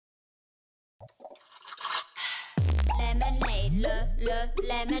Lemonade,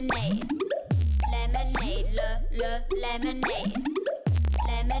 lemonade. Lemonade, lemonade.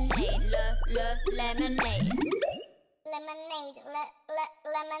 Lemonade, lemonade. Lemonade,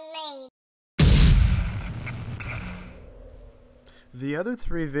 lemonade. The other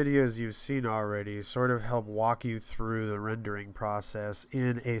 3 videos you've seen already sort of help walk you through the rendering process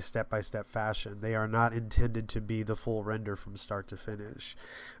in a step-by-step fashion. They are not intended to be the full render from start to finish.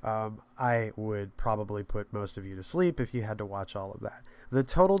 I would probably put most of you to sleep if you had to watch all of that. The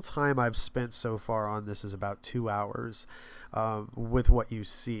total time I've spent so far on this is about 2 hours with what you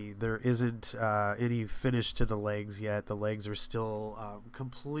see. There isn't any finish to the legs yet. The legs are still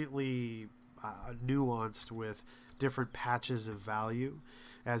completely nuanced with different patches of value.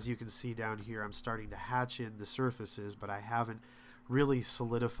 As you can see down here, I'm starting to hatch in the surfaces, but I haven't really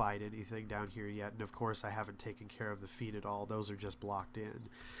solidified anything down here yet. And of course, I haven't taken care of the feet at all. Those are just blocked in.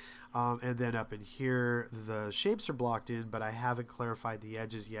 And then up in here, the shapes are blocked in, but I haven't clarified the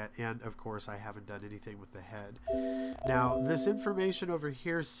edges yet. And of course, I haven't done anything with the head. Now, this information over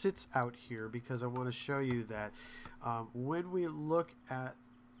here sits out here because I want to show you that when we look at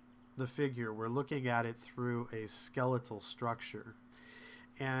the figure, we're looking at it through a skeletal structure,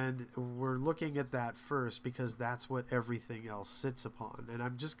 and we're looking at that first because that's what everything else sits upon. And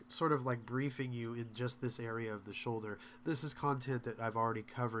I'm just sort of like briefing you in just this area of the shoulder. This is content that I've already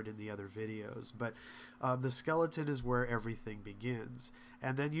covered in the other videos, but the skeleton is where everything begins,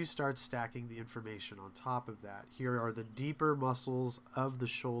 and then you start stacking the information on top of that. Here are the deeper muscles of the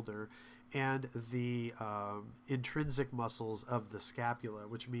shoulder and the intrinsic muscles of the scapula,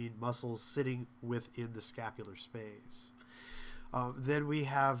 which mean muscles sitting within the scapular space. Then we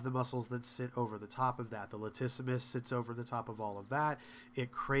have the muscles that sit over the top of that. The latissimus sits over the top of all of that.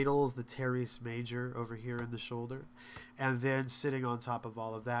 It cradles the teres major over here in the shoulder. And then sitting on top of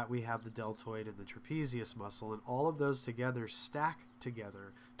all of that, we have the deltoid and the trapezius muscle. And all of those together stack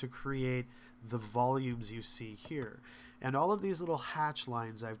together to create the volumes you see here. And all of these little hatch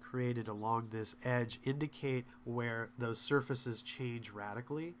lines I've created along this edge indicate where those surfaces change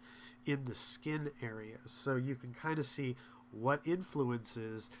radically in the skin area. So you can kind of see what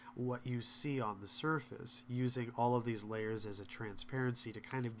influences what you see on the surface, using all of these layers as a transparency to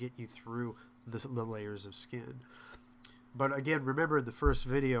kind of get you through the layers of skin. But again, remember in the first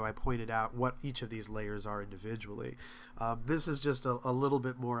video I pointed out what each of these layers are individually. This is just a little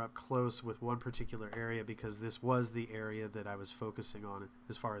bit more up close with one particular area because this was the area that I was focusing on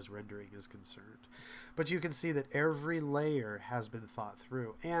as far as rendering is concerned. But you can see that every layer has been thought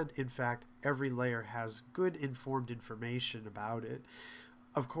through, and in fact every layer has good informed information about it.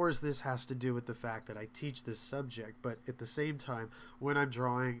 Of course, this has to do with the fact that I teach this subject, but at the same time, when I'm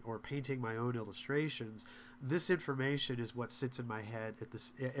drawing or painting my own illustrations, this information is what sits in my head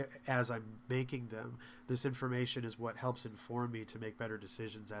as I'm making them. This information is what helps inform me to make better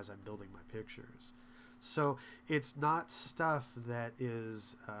decisions as I'm building my pictures. So it's not stuff that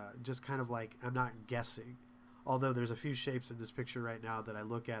is just kind of like, I'm not guessing. Although there's a few shapes in this picture right now that I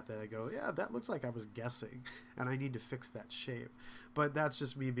look at that I go, yeah, that looks like I was guessing, and I need to fix that shape. But that's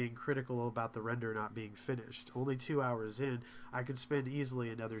just me being critical about the render not being finished. Only 2 hours in, I could spend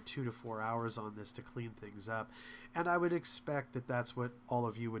easily another 2 to 4 hours on this to clean things up. And I would expect that that's what all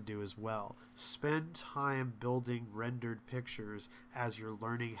of you would do as well. Spend time building rendered pictures as you're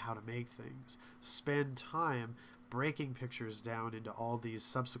learning how to make things. Spend time breaking pictures down into all these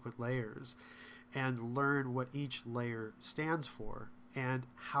subsequent layers, and learn what each layer stands for and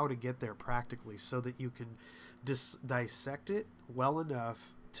how to get there practically so that you can dissect it well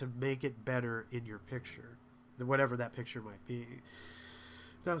enough to make it better in your picture, whatever that picture might be.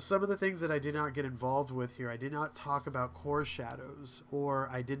 Now, some of the things that I did not get involved with here, I did not talk about core shadows, or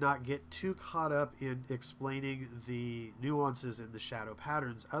I did not get too caught up in explaining the nuances in the shadow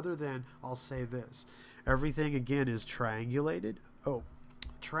patterns, other than I'll say this. Everything, again, is triangulated. Oh,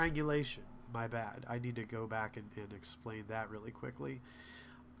 triangulation. My bad. I need to go back and explain that really quickly.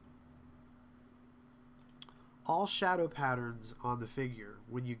 All shadow patterns on the figure,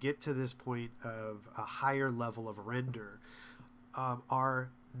 when you get to this point of a higher level of render,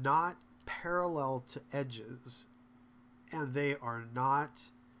 are not parallel to edges, and they are not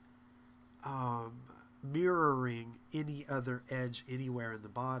mirroring any other edge anywhere in the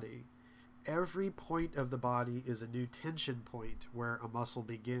body. Every point of the body is a new tension point where a muscle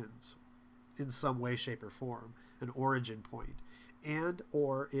begins in some way, shape, or form, an origin point, and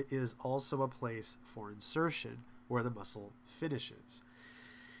or it is also a place for insertion where the muscle finishes.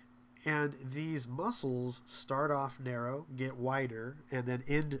 And these muscles start off narrow, get wider, and then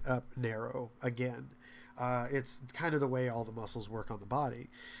end up narrow again. It's kind of the way all the muscles work on the body.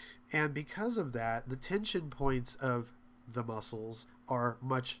 And because of that, the tension points of the muscles are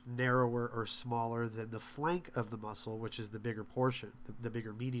much narrower or smaller than the flank of the muscle, which is the bigger portion, the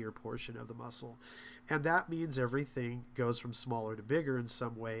bigger meatier portion of the muscle. And that means everything goes from smaller to bigger in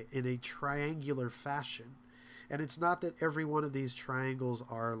some way in a triangular fashion. And it's not that every one of these triangles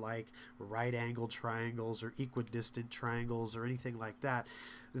are like right angle triangles or equidistant triangles or anything like that.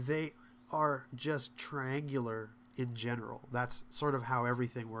 They are just triangular in general. That's sort of how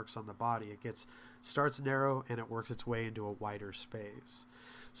everything works on the body. It starts narrow and it works its way into a wider space.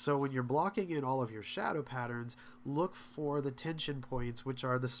 So when you're blocking in all of your shadow patterns, look for the tension points, which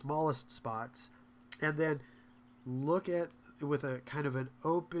are the smallest spots, and then look at, with a kind of an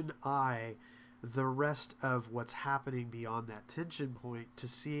open eye, the rest of what's happening beyond that tension point to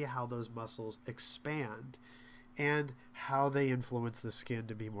see how those muscles expand and how they influence the skin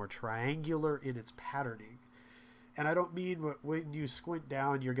to be more triangular in its patterning. And I don't mean when you squint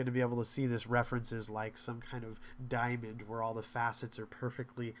down, you're going to be able to see this references like some kind of diamond where all the facets are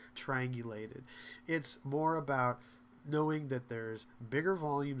perfectly triangulated. It's more about knowing that there's bigger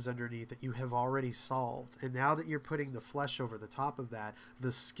volumes underneath that you have already solved. And now that you're putting the flesh over the top of that,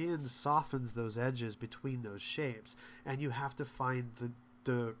 the skin softens those edges between those shapes. And you have to find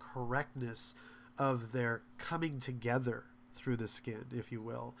the correctness of their coming together through the skin, if you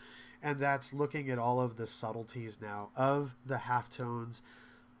will. And that's looking at all of the subtleties now of the halftones,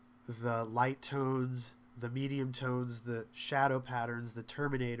 the light tones, the medium tones, the shadow patterns, the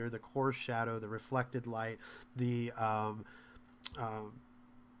terminator, the coarse shadow, the reflected light, the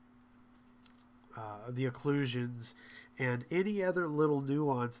occlusions, and any other little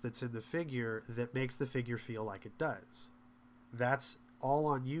nuance that's in the figure that makes the figure feel like it does. That's all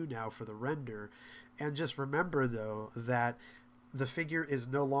on you now for the render. And just remember, though, that the figure is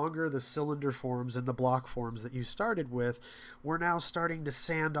no longer the cylinder forms and the block forms that you started with. We're now starting to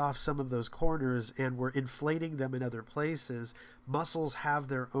sand off some of those corners and we're inflating them in other places. Muscles have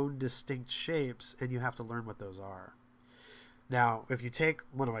their own distinct shapes and you have to learn what those are. Now, if you take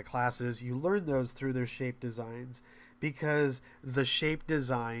one of my classes, you learn those through their shape designs because the shape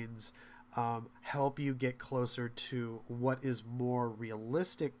designs help you get closer to what is more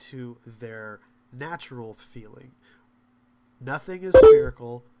realistic to their natural feeling. Nothing is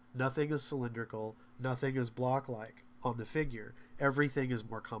spherical, nothing is cylindrical, nothing is block-like on the figure. Everything is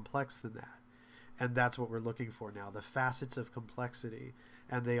more complex than that. And that's what we're looking for now, the facets of complexity.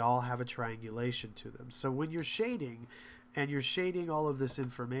 And they all have a triangulation to them. So when you're shading, and you're shading all of this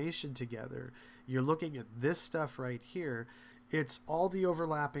information together, you're looking at this stuff right here. It's all the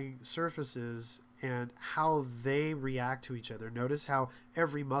overlapping surfaces and how they react to each other. Notice how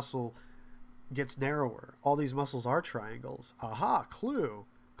every muscle gets narrower. All these muscles are triangles. Aha, clue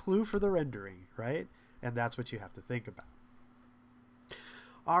for the rendering, right? And that's what you have to think about.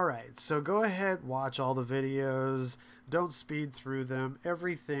 All right, so go ahead, watch all the videos. Don't speed through them.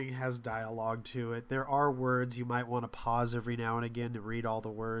 Everything has dialogue to it. There are words. You might want to pause every now and again to read all the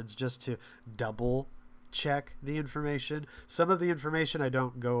words just to double check the information. Some of the information I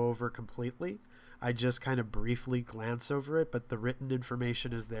don't go over completely. I just kind of briefly glance over it, but the written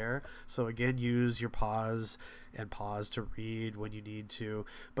information is there. So again, use your pause and pause to read when you need to.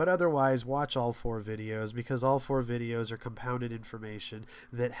 But otherwise, watch all 4 videos because all 4 videos are compounded information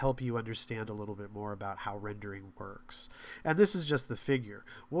that help you understand a little bit more about how rendering works. And this is just the figure.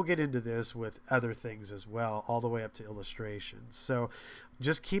 We'll get into this with other things as well, all the way up to illustrations. So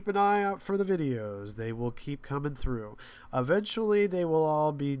just keep an eye out for the videos. They will keep coming through. Eventually, they will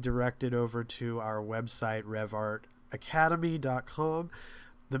all be directed over to our website, revartacademy.com.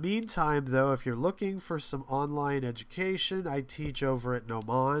 The meantime, though, if you're looking for some online education, I teach over at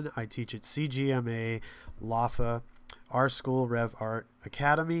Noman. I teach at CGMA, LAFA, our school, Rev Art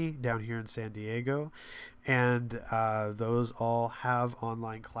Academy, down here in San Diego. And those all have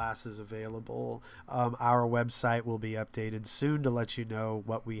online classes available. Our website will be updated soon to let you know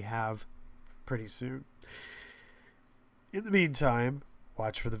what we have pretty soon. In the meantime,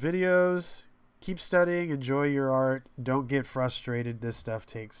 watch for the videos. Keep studying, enjoy your art, don't get frustrated. This stuff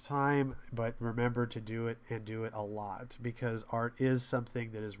takes time, but remember to do it and do it a lot because art is something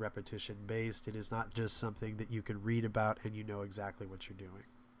that is repetition based. It is not just something that you can read about and you know exactly what you're doing.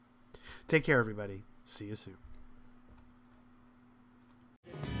 Take care, everybody. See you soon.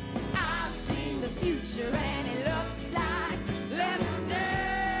 I've seen the future and it looks like lemonade.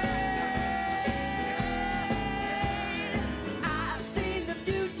 I've seen the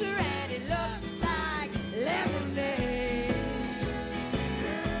future and